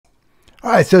All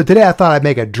right, so today I thought I'd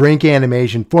make a drink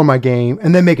animation for my game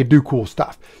and then make it do cool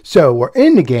stuff. So we're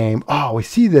in the game. Oh, we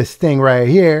see this thing right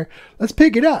here. Let's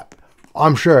pick it up.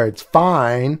 I'm sure it's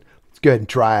fine. Let's go ahead and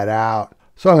try it out.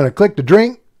 So I'm going to click the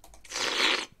drink.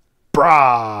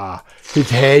 Brah, his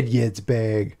head gets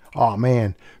big. Oh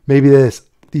man, maybe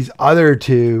these other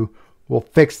two will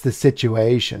fix the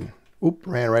situation. Oop,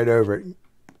 ran right over it.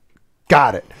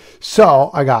 Got it. So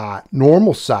I got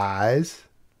normal size.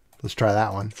 Let's try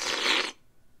that one.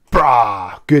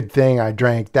 Brah, good thing I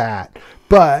drank that.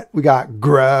 But we got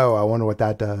grow. I wonder what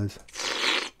that does.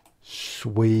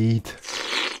 Sweet.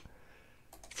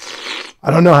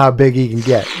 I don't know how big he can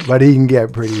get, but he can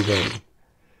get pretty big.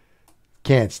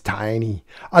 It's tiny.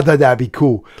 I thought that'd be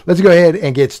cool. Let's go ahead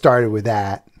and get started with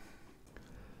that.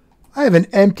 I have an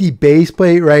empty base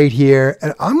plate right here,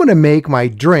 and I'm going to make my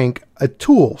drink a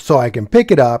tool so I can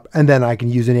pick it up and then I can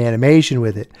use an animation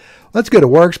with it. Let's go to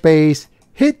workspace,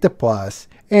 hit the plus,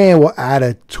 and we'll add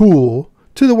a tool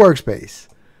to the workspace.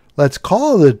 Let's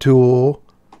call the tool,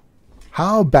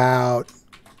 how about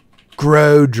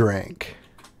grow drink?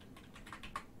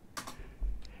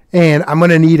 And I'm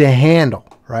going to need a handle,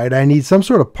 right? I need some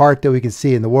sort of part that we can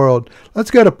see in the world.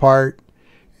 Let's go to part,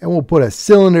 and we'll put a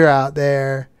cylinder out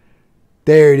there.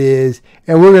 There it is.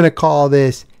 And we're going to call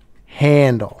this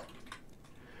handle,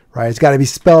 right? It's got to be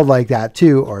spelled like that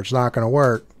too, or it's not going to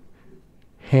work.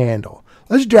 Handle.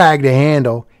 Let's drag the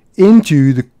handle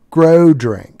into the grow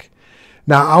drink.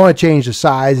 Now I want to change the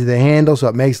size of the handle so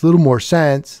it makes a little more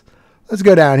sense. Let's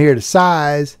go down here to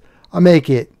size. I'll make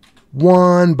it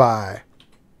 1 by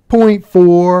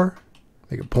 0.4.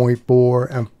 Make it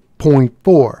 0.4 and 0.4.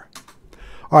 All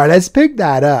right, let's pick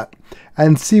that up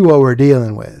and see what we're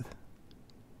dealing with.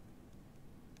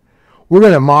 We're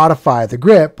going to modify the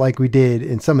grip like we did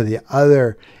in some of the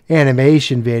other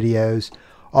animation videos.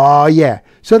 Oh yeah,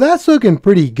 so that's looking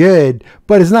pretty good,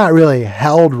 but it's not really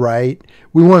held right.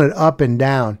 We want it up and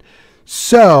down.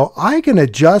 So I can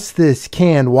adjust this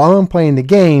can while I'm playing the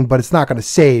game, but it's not going to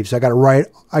save. So I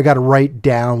got to write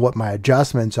down what my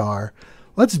adjustments are.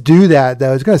 Let's do that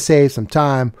though. It's going to save some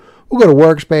time. We'll go to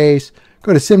workspace,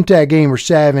 go to SimTag Gamer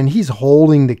 7. He's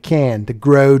holding the can, the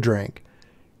grow drink.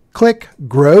 Click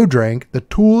grow drink, the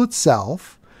tool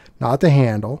itself, not the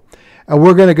handle. And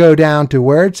we're going to go down to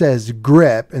where it says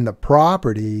grip in the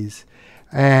properties.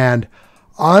 And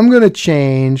I'm going to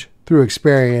change through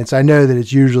experience. I know that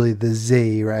it's usually the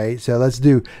Z, right? So let's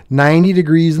do 90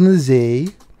 degrees in the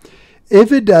Z.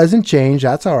 If it doesn't change,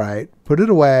 that's all right. Put it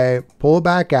away, pull it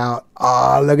back out.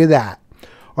 Ah, look at that.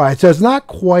 All right, so it's not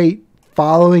quite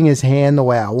following his hand the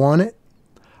way I want it.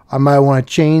 I might want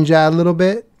to change that a little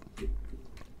bit.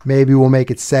 Maybe we'll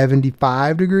make it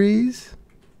 75 degrees.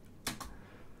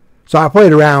 So I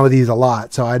played around with these a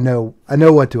lot, so I know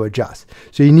what to adjust.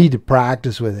 So you need to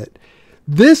practice with it.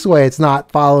 This way it's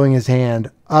not following his hand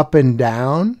up and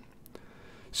down.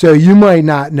 So you might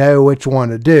not know which one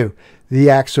to do, the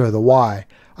X or the Y.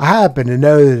 I happen to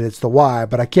know that it's the Y,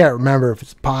 but I can't remember if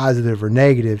it's positive or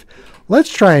negative.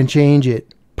 Let's try and change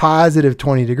it positive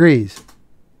 20 degrees.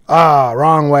 Ah,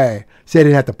 wrong way. See, I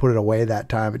didn't have to put it away that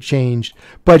time. It changed.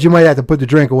 But you might have to put the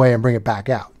drink away and bring it back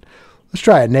out. Let's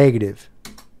try a negative.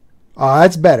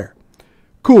 That's better.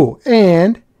 Cool.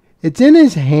 And it's in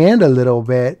his hand a little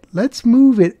bit. Let's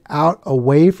move it out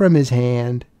away from his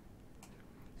hand.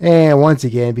 And once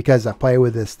again, because I play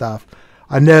with this stuff,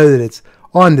 I know that it's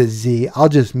on the Z. I'll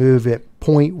just move it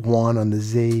 0.1 on the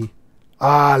Z.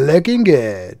 Looking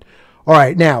good. All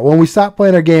right, now when we stop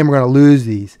playing our game, we're going to lose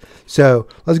these. So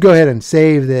let's go ahead and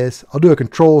save this. I'll do a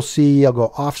Control C. I'll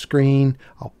go off screen.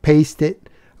 I'll paste it.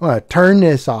 I'm going to turn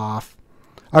this off.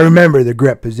 I remember the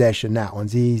grip position. That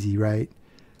one's easy, right?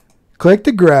 Click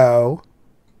the grow.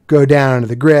 Go down to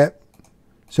the grip.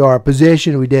 So our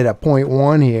position, we did a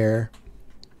 0.1 here.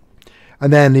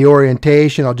 And then the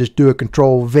orientation, I'll just do a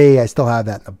Control V. I still have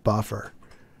that in the buffer.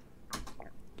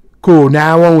 Cool.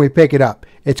 Now when we pick it up,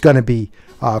 it's going to be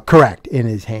correct in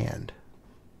his hand.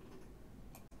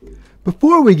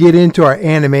 Before we get into our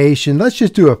animation, let's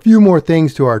just do a few more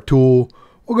things to our tool.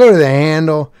 We'll go to the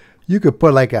handle. You could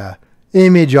put like a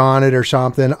image on it or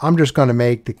something. I'm just going to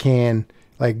make the can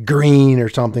like green or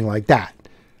something like that.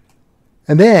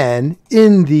 And then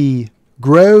in the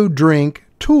grow drink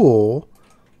tool,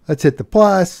 let's hit the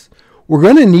plus. We're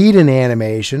going to need an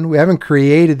animation. We haven't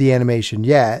created the animation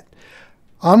yet.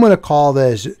 I'm going to call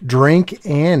this drink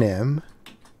anim.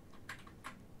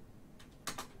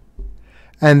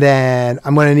 And then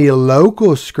I'm going to need a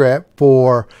local script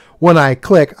for when I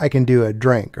click, I can do a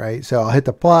drink, right? So I'll hit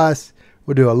the plus.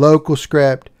 We'll do a local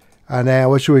script. And then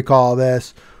what should we call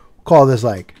this? We'll call this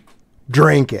like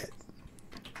drink it.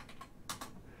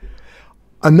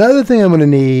 Another thing I'm going to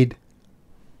need,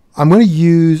 I'm going to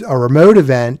use a remote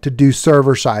event to do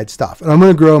server-side stuff. And I'm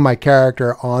going to grow my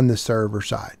character on the server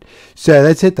side. So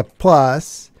let's hit the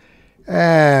plus.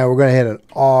 And we're going to hit an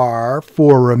R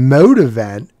for remote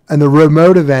event. And the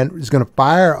remote event is going to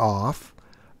fire off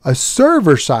a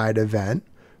server-side event.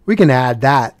 We can add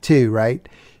that too, right?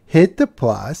 Hit the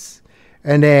plus.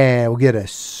 And then we'll get a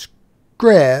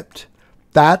script.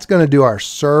 That's going to do our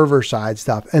server-side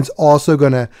stuff. And it's also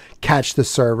going to catch the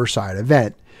server-side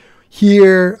event.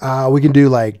 Here, we can do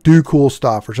like do cool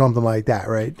stuff or something like that,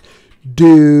 right?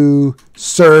 Do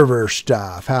server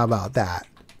stuff. How about that?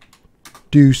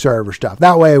 Do server stuff.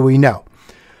 That way we know.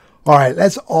 All right,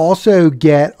 let's also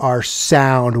get our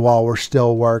sound while we're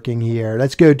still working here.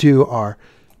 Let's go to our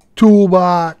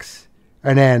toolbox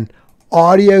and then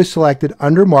audio selected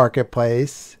under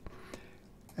marketplace.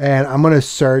 And I'm going to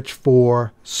search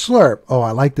for slurp. Oh,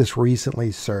 I like this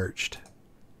recently searched.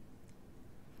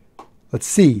 Let's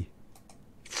see.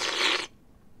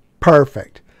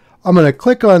 Perfect. I'm going to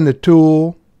click on the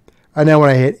tool, and then when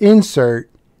I hit insert,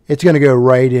 it's going to go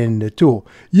right in the tool.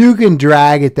 You can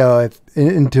drag it though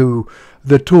into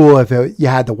the tool if you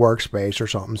had the workspace or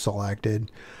something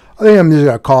selected. I think I'm just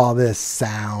going to call this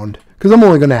sound because I'm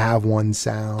only going to have one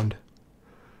sound.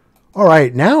 All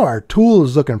right, now our tool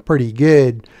is looking pretty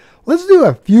good. Let's do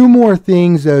a few more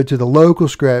things though to the local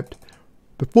script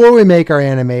before we make our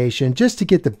animation, just to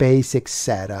get the basics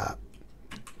set up.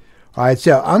 All right,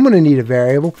 so I'm going to need a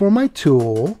variable for my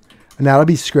tool, and that'll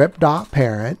be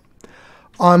script.parent.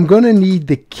 I'm going to need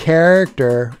the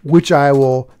character, which I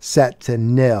will set to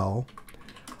nil.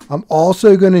 I'm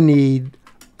also going to need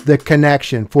the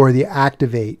connection for the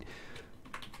activate.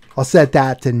 I'll set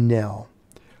that to nil.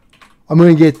 I'm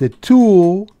going to get the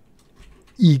tool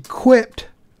equipped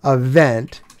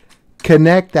event,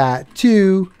 connect that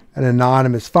to an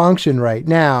anonymous function right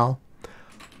now.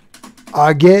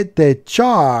 I'll get the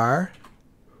char,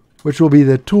 which will be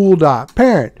the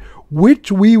tool.parent,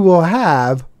 which we will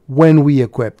have when we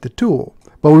equip the tool.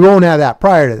 But we won't have that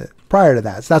prior to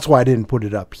that. So that's why I didn't put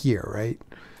it up here, right?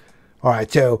 All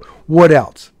right, so what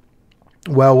else?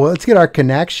 Well, let's get our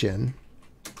connection.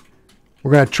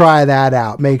 We're going to try that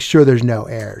out. Make sure there's no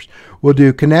errors. We'll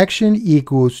do connection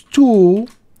equals tool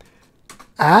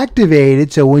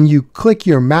activated. So when you click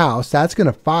your mouse, that's going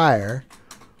to fire.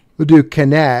 We'll do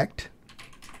connect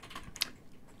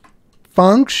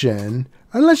function,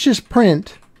 and let's just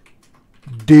print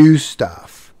do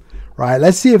stuff, right?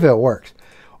 Let's see if it works.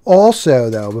 Also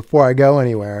though, before I go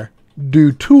anywhere,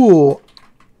 do tool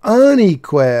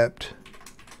unequipped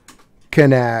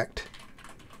connect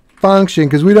function,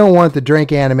 because we don't want the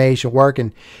drink animation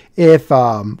working if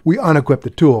we unequip the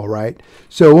tool, right?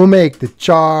 So we'll make the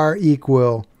char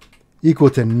equal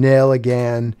to nil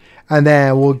again, and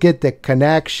then we'll get the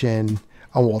connection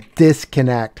and we'll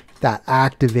disconnect that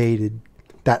activated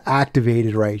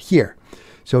right here.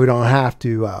 So we don't have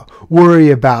to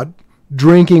worry about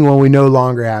drinking when we no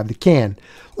longer have the can.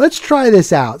 Let's try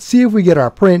this out. See if we get our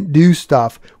print do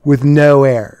stuff with no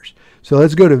errors. So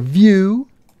let's go to view,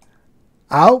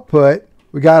 output.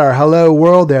 We got our hello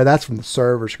world there. That's from the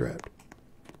server script.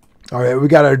 All right, we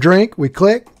got our drink. We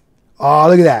click. Oh,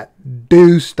 look at that.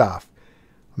 Do stuff.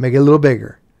 Make it a little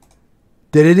bigger.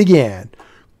 Did it again.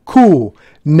 Cool.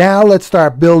 Now let's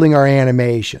start building our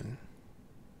animation.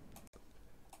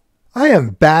 I am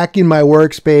back in my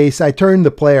workspace. I turned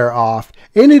the player off,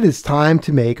 and it is time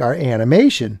to make our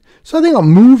animation. So I think I'll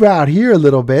move out here a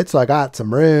little bit so I got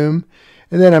some room.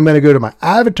 And then I'm going to go to my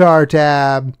avatar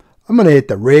tab. I'm going to hit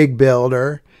the rig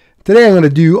builder. Today I'm going to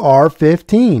do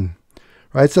R15.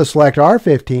 Right, so select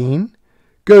R15.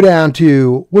 Go down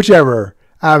to whichever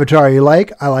avatar you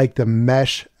like. I like the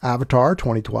mesh avatar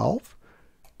 2012.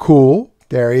 Cool.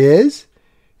 There he is.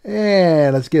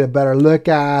 And let's get a better look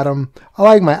at him. I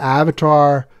like my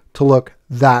avatar to look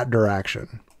that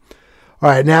direction. All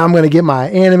right, now I'm going to get my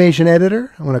animation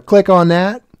editor. I'm going to click on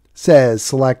that. It says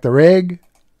select the rig.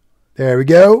 There we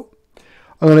go.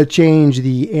 I'm going to change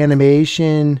the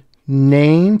animation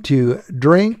name to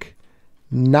drink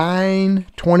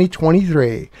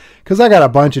 9/2023 because I got a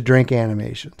bunch of drink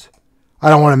animations. I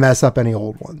don't want to mess up any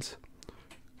old ones.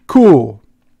 Cool.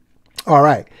 All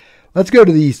right. Let's go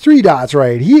to these three dots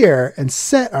right here and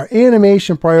set our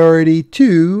animation priority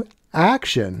to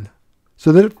action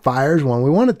so that it fires when we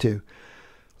want it to.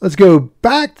 Let's go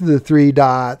back to the three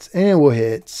dots and we'll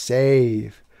hit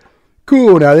save.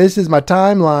 Cool. Now this is my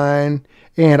timeline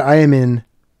and I am in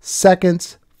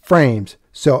seconds frames.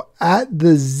 So at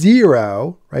the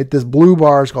 0, right, this blue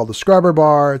bar is called the scrubber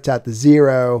bar. It's at the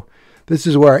 0. This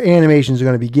is where our animations are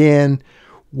going to begin.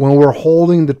 When we're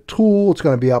holding the tool, it's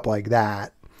going to be up like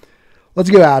that. Let's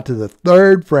go out to the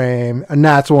third frame, and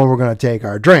that's when we're going to take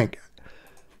our drink.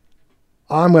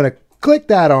 I'm going to click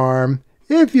that arm.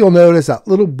 If you'll notice that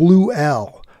little blue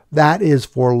L, that is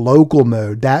for local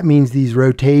mode. That means these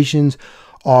rotations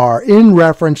are in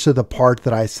reference to the part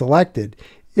that I selected.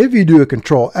 If you do a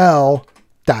Control L,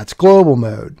 that's global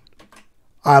mode.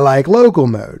 I like local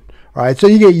mode. All right, so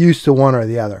you get used to one or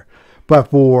the other. But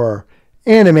for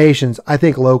animations, I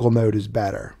think local mode is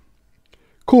better.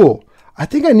 Cool. I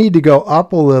think I need to go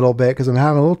up a little bit because I'm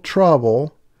having a little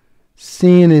trouble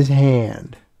seeing his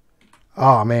hand.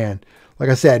 Oh man, like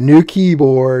I said, new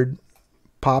keyboard,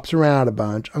 pops around a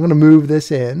bunch. I'm going to move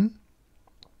this in.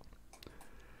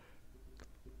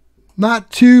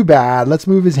 Not too bad. Let's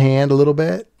move his hand a little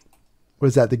bit. What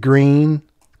is that, the green?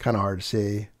 Kind of hard to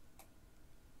see.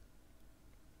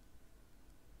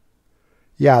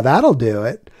 Yeah, that'll do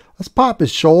it. Let's pop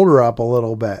his shoulder up a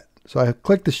little bit. So I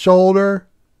click the shoulder.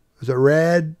 Is it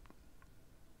red?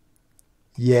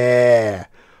 Yeah.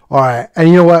 All right. And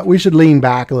you know what? We should lean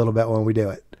back a little bit when we do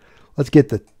it. Let's get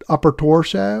the upper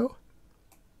torso.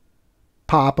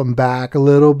 Pop him back a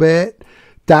little bit.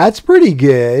 That's pretty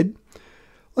good.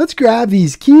 Let's grab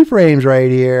these keyframes right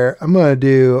here. I'm going to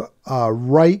do a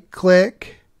right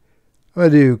click. I'm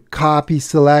going to do copy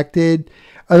selected.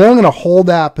 And then I'm going to hold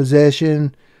that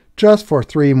position just for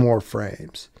 3 more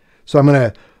frames. So I'm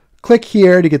going to click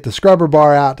here to get the scrubber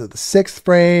bar out to the 6th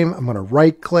frame. I'm going to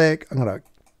right click. I'm going to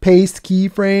paste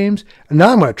keyframes. And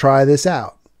now I'm going to try this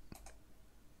out.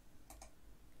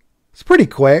 It's pretty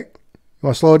quick. You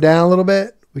want to slow it down a little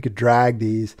bit? We could drag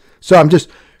these. So I'm just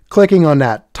clicking on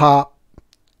that top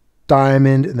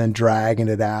diamond and then dragging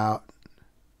it out.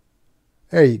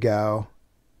 There you go.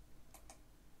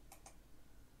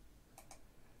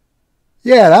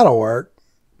 Yeah, that'll work.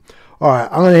 All right,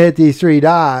 I'm going to hit these 3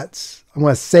 dots. I'm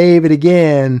going to save it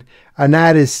again, and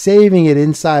that is saving it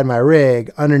inside my rig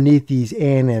underneath these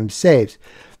anim saves.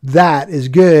 That is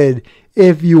good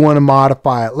if you want to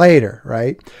modify it later,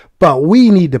 right? But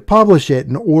we need to publish it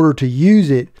in order to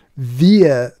use it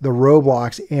via the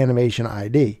Roblox animation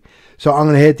ID. So I'm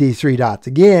going to hit these 3 dots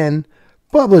again,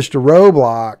 publish to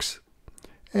Roblox,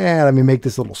 and let me make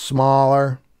this a little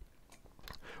smaller.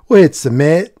 We'll hit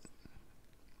submit.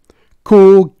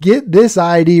 Cool, get this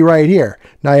ID right here.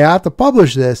 Now you have to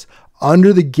publish this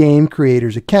under the game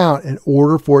creator's account in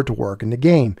order for it to work in the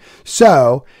game.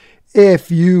 So if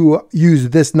you use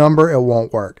this number, it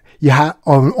won't work. You have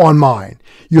on mine.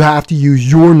 You have to use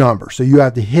your number. So you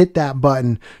have to hit that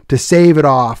button to save it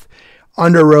off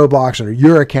under Roblox under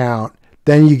your account.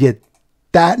 Then you get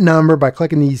that number by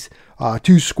clicking these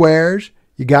 2 squares.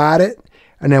 You got it.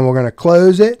 And then we're going to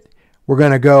close it. We're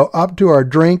going to go up to our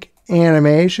drink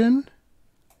animation.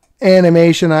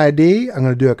 Animation ID. I'm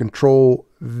going to do a Control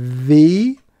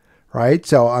V, right?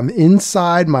 So I'm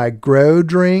inside my grow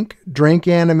drink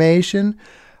animation.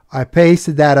 I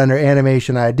pasted that under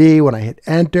animation ID. When I hit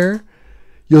enter,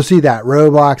 you'll see that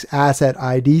Roblox asset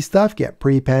ID stuff get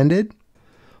prepended.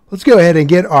 Let's go ahead and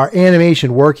get our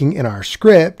animation working in our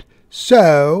script.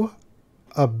 So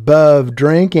above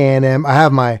drink anim, I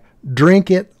have my drink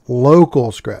it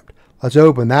local script. Let's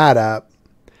open that up.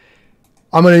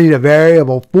 I'm going to need a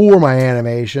variable for my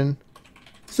animation.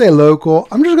 Say local.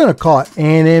 I'm just going to call it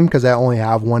anim because I only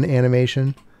have one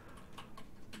animation.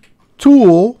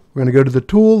 Tool. We're going to go to the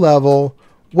tool level,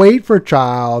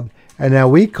 WaitForChild, and now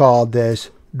we called this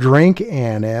drink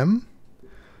anim.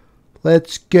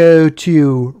 Let's go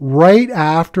to right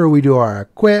after we do our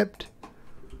equipped.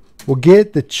 We'll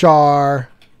get the char.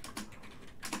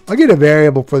 I'll get a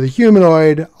variable for the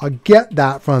humanoid. I'll get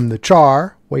that from the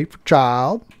char,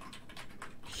 WaitForChild.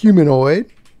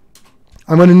 Humanoid.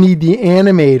 I'm going to need the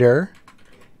animator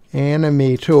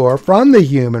from the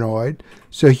humanoid.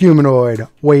 So humanoid,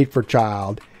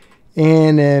 WaitForChild,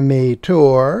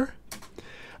 animator.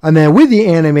 And then with the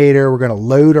animator, we're going to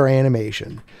load our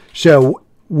animation. So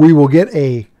we will get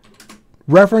a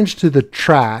reference to the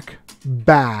track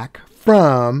back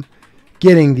from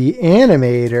getting the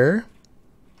animator,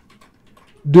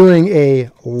 doing a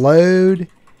load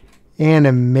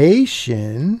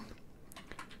animation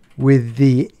with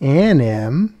the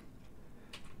anim,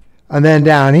 and then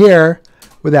down here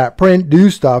with that print do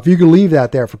stuff, you can leave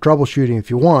that there for troubleshooting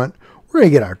if you want. We're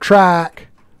going to get our track,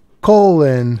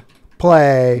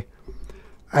 play,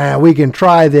 and we can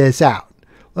try this out.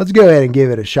 Let's go ahead and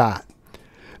give it a shot.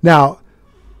 Now,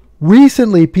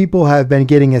 recently people have been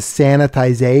getting a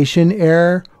sanitization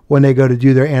error when they go to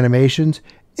do their animations.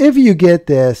 If you get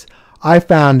this, I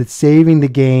found that saving the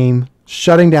game,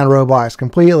 shutting down Roblox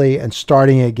completely and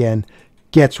starting again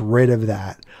gets rid of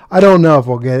that. I don't know if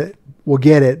we'll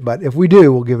get it, but if we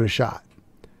do, we'll give it a shot.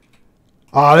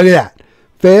 Oh, look at that.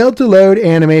 failed to load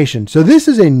animation. So this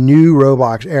is a new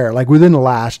Roblox error, like within the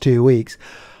last 2 weeks.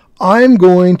 I'm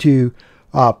going to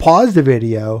pause the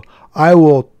video. I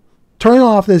will turn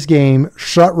off this game,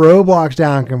 shut Roblox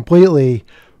down completely,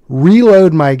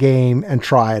 reload my game, and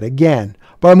try it again.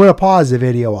 But I'm going to pause the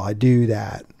video while I do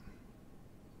that.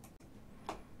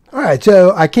 Alright,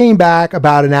 so I came back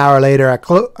about an hour later. I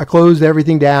closed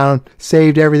everything down,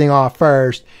 saved everything off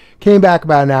first, came back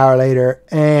about an hour later,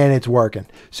 and it's working.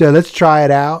 So let's try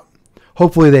it out.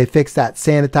 Hopefully they fix that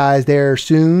sanitized error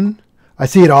soon. I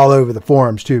see it all over the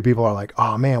forums too. People are like,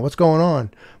 oh man, what's going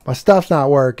on? My stuff's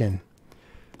not working.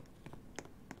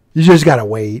 You just gotta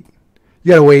wait. You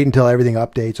gotta wait until everything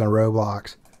updates on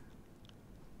Roblox.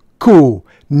 Cool,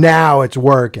 now it's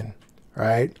working,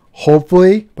 right?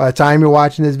 Hopefully, by the time you're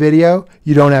watching this video,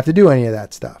 you don't have to do any of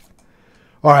that stuff.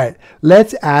 All right,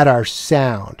 let's add our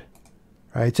sound.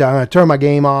 All right, so I'm going to turn my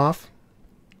game off.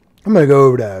 I'm going to go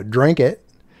over to drink it,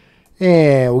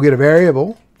 and we'll get a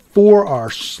variable for our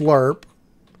slurp.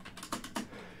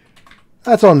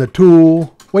 That's on the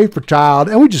tool,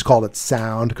 WaitForChild, and we just called it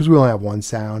sound because we only have one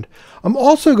sound. I'm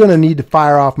also going to need to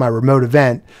fire off my remote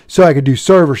event so I could do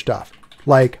server stuff,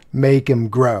 like make him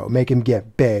grow, make him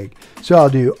get big. So I'll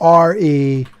do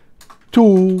RE,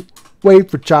 tool,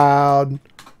 WaitForChild,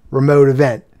 remote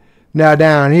event. Now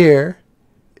down here,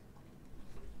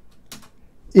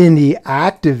 in the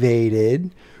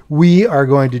activated, we are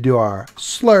going to do our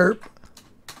slurp,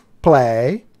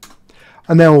 play,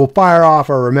 and then we'll fire off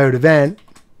our remote event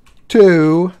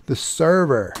to the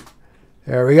server.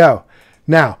 There we go.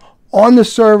 Now, on the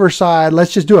server side,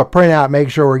 let's just do a printout, make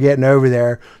sure we're getting over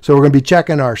there. So we're going to be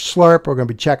checking our slurp. We're going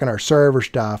to be checking our server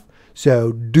stuff.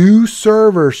 So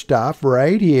DoServerStuff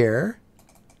right here.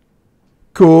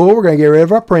 Cool. We're going to get rid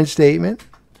of our print statement.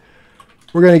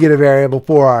 We're going to get a variable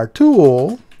for our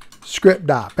tool,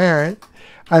 script.parent,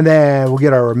 and then we'll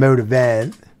get our remote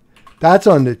event. That's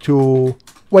on the tool,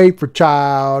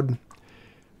 WaitForChild,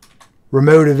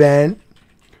 remote event.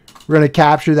 We're going to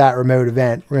capture that remote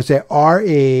event. We're going to say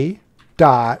RE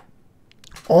dot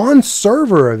on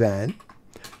server event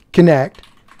connect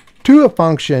to a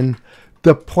function.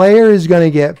 The player is going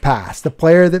to get passed. The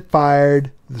player that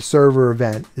fired the server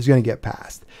event is going to get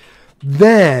passed.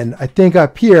 Then I think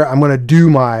up here I'm going to do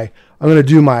my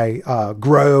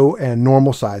grow and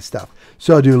normal size stuff.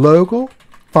 So I'll do local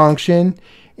function,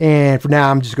 and for now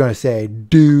I'm just going to say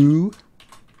do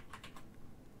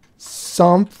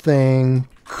something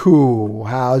cool.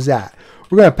 How's that?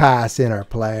 We're going to pass in our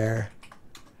player.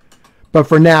 But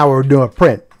for now, we're doing a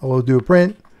print. We'll do a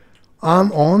print.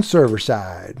 I'm on server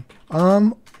side.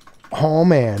 I'm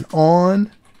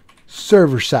on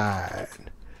server side.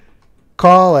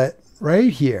 Call it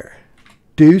right here.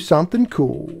 Do something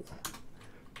cool.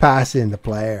 Pass in the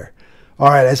player. All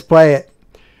right, let's play it.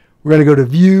 We're going to go to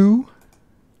view,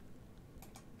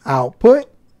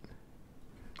 output.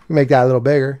 Make that a little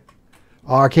bigger.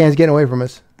 Oh, our can's getting away from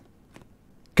us.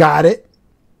 Got it.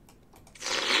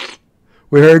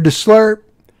 We heard the slurp,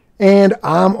 and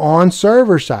I'm on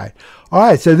server side. All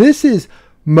right, so this is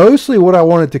mostly what I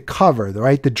wanted to cover,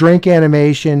 right? The drink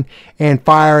animation and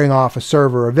firing off a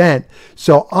server event.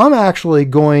 So I'm actually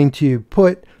going to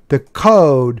put the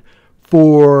code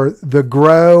for the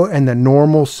grow and the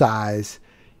normal size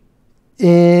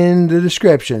in the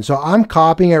description. So I'm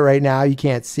copying it right now. You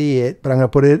can't see it, but I'm going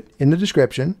to put it in the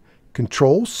description.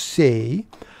 Control C.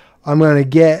 I'm going to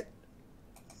get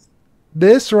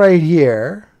this right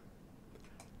here,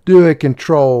 do a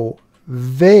Control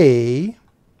V,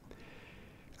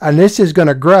 and this is going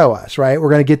to grow us, right? We're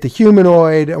going to get the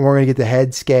humanoid, and we're going to get the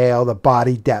head scale, the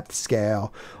body depth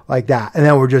scale, like that. And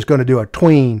then we're just going to do a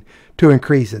tween to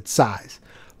increase its size.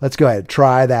 Let's go ahead and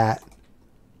try that.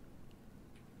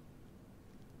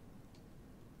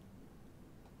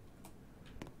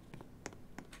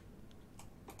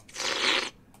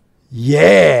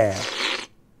 Yeah.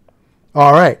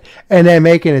 All right. And then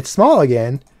making it small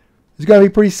again is going to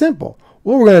be pretty simple.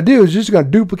 What we're going to do is just going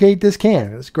to duplicate this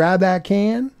can. Let's grab that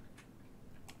can.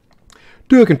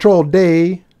 Do a Control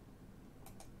D.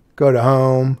 Go to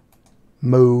home.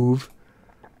 Move.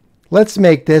 Let's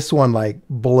make this one like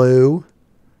blue.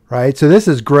 Right? So this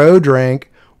is grow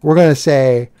drink. We're going to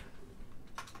say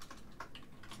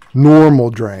normal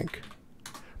drink.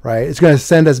 Right? It's going to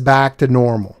send us back to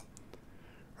normal.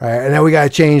 Right, and then we got to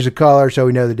change the color so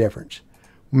we know the difference.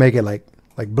 We'll make it like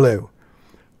blue.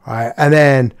 All right, and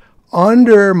then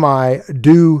under my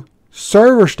do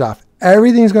server stuff,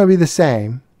 everything's going to be the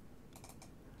same.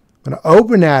 I'm going to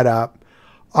open that up.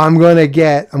 I'm going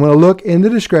to look in the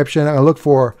description. I'm going to look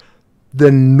for the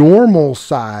normal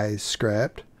size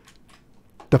script,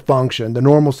 the function, the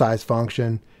normal size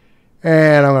function,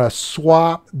 And I'm going to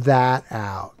swap that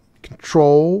out.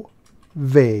 Control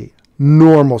V.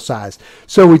 Normal size.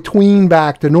 So we tween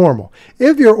back to normal.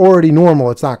 If you're already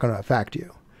normal, it's not going to affect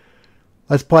you.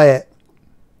 Let's play it.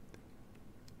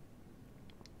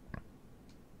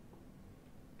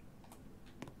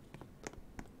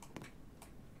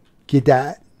 Get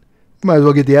that? Might as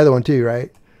well get the other one too,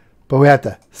 right? But we have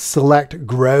to select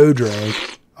grow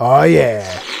drink. Oh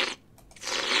yeah.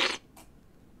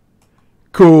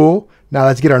 Cool. Now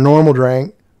let's get our normal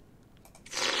drink.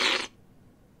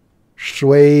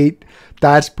 Sweet.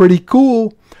 That's pretty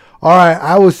cool. All right,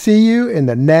 I will see you in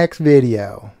the next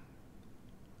video.